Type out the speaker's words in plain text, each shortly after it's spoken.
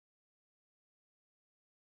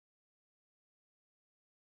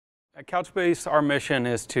At Couchbase, our mission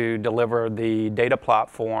is to deliver the data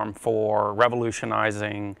platform for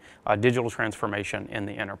revolutionizing digital transformation in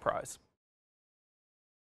the enterprise.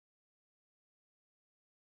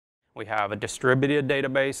 We have a distributed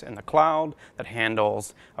database in the cloud that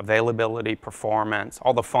handles availability, performance,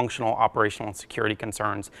 all the functional, operational, and security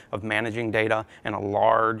concerns of managing data in a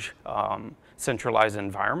large centralized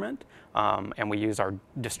environment. And we use our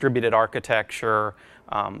distributed architecture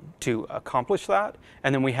to accomplish that.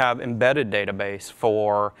 And then we have embedded database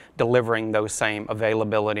for delivering those same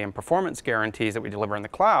availability and performance guarantees that we deliver in the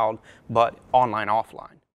cloud, but online,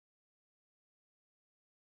 offline.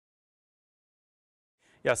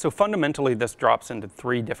 Yeah, so fundamentally this drops into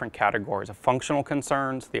three different categories of functional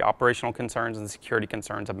concerns, the operational concerns, and the security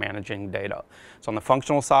concerns of managing data. So on the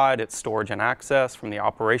functional side, it's storage and access. From the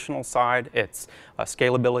operational side, it's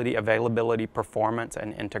scalability, availability, performance,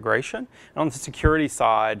 and integration. And on the security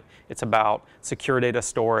side, it's about secure data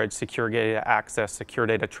storage, secure data access, secure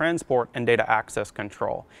data transport, and data access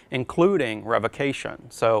control, including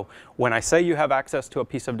revocation. So when I say you have access to a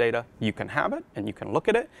piece of data, you can have it and you can look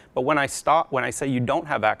at it. But when I say you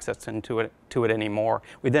don't have access to it anymore,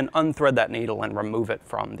 we then unthread that needle and remove it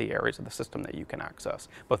from the areas of the system that you can access,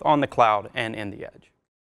 both on the cloud and in the edge.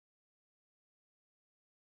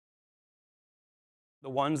 The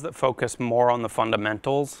ones that focus more on the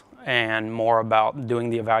fundamentals and more about doing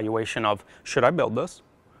the evaluation of, should I build this?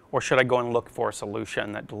 Or should I go and look for a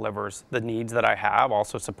solution that delivers the needs that I have,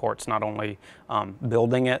 also supports not only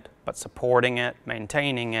building it, but supporting it,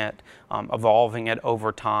 maintaining it, evolving it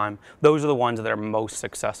over time. Those are the ones that are most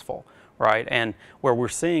successful, right? And where we're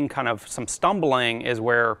seeing kind of some stumbling is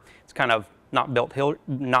where it's kind of not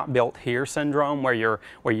built here syndrome, where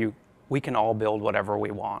we can all build whatever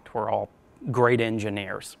we want. We're all great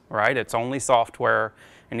engineers, right? It's only software.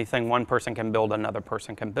 Anything one person can build, another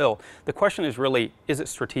person can build. The question is really, is it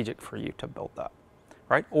strategic for you to build that,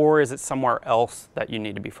 right? Or is it somewhere else that you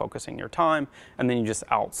need to be focusing your time, and then you just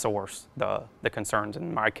outsource the concerns,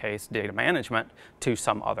 in my case, data management, to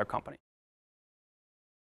some other company?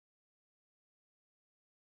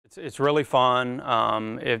 It's really fun.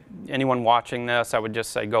 If anyone watching this, I would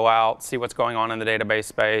just say go out, see what's going on in the database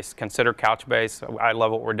space, consider Couchbase. I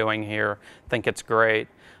love what we're doing here, think it's great.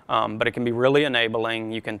 But it can be really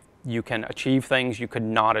enabling. You can achieve things you could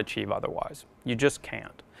not achieve otherwise. You just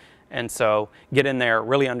can't. And so get in there,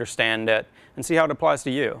 really understand it, and see how it applies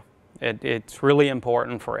to you. It's really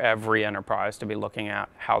important for every enterprise to be looking at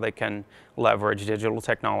how they can leverage digital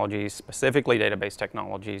technologies, specifically database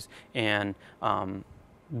technologies, in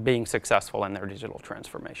being successful in their digital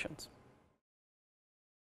transformations.